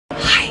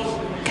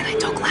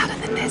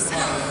goodness.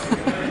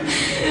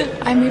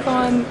 I'm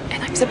Yvonne,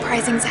 and I'm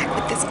surprising Zach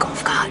with this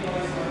golf cart.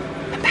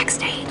 I'm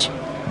backstage.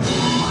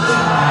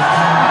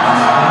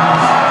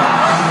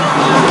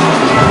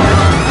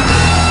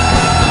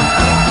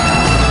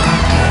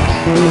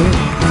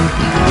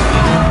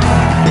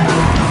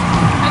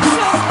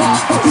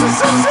 This is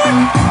so sick!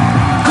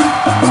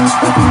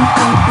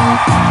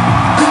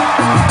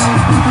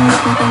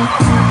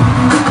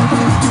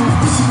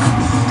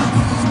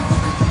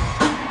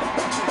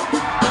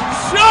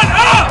 Shut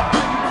up!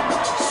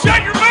 Shut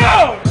your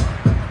mouth!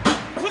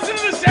 Listen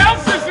to the sound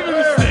system of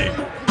this thing!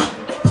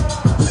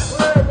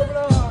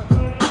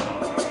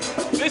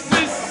 This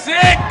is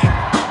sick!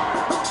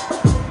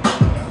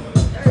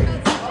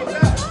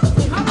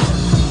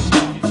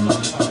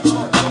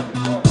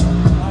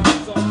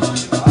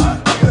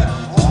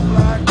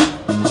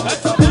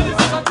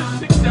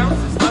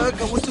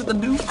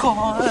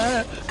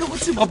 Going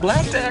to my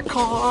black dad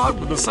car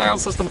with the sound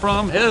system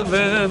from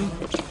heaven.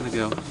 Gonna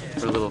go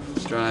for a little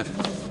drive.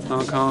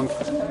 Hong Kong.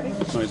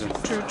 Noise.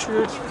 Choo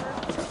choo.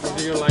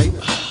 Your light.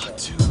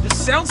 Dude, the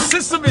sound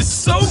system is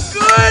so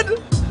good!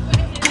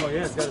 Oh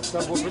yeah, it's got a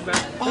subwoofer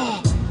back.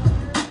 Oh.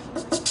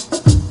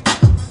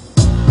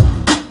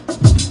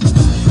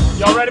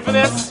 Y'all ready for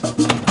this?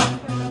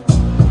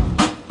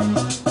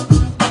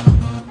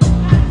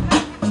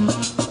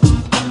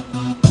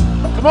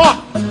 Come on!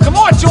 Come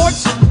on,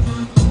 George!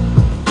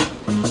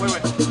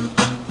 Wait.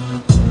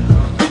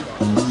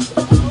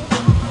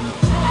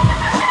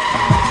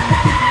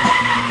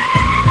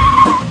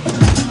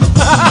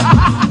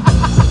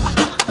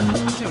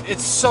 Dude,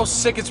 it's so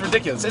sick, it's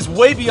ridiculous. It's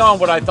way beyond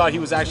what I thought he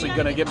was actually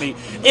gonna give me,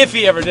 if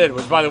he ever did,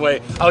 which, by the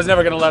way, I was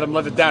never gonna let him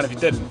live it down if he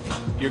didn't.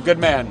 You're a good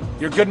man.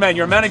 You're a good man.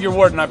 You're a man of your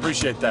word, and I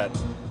appreciate that.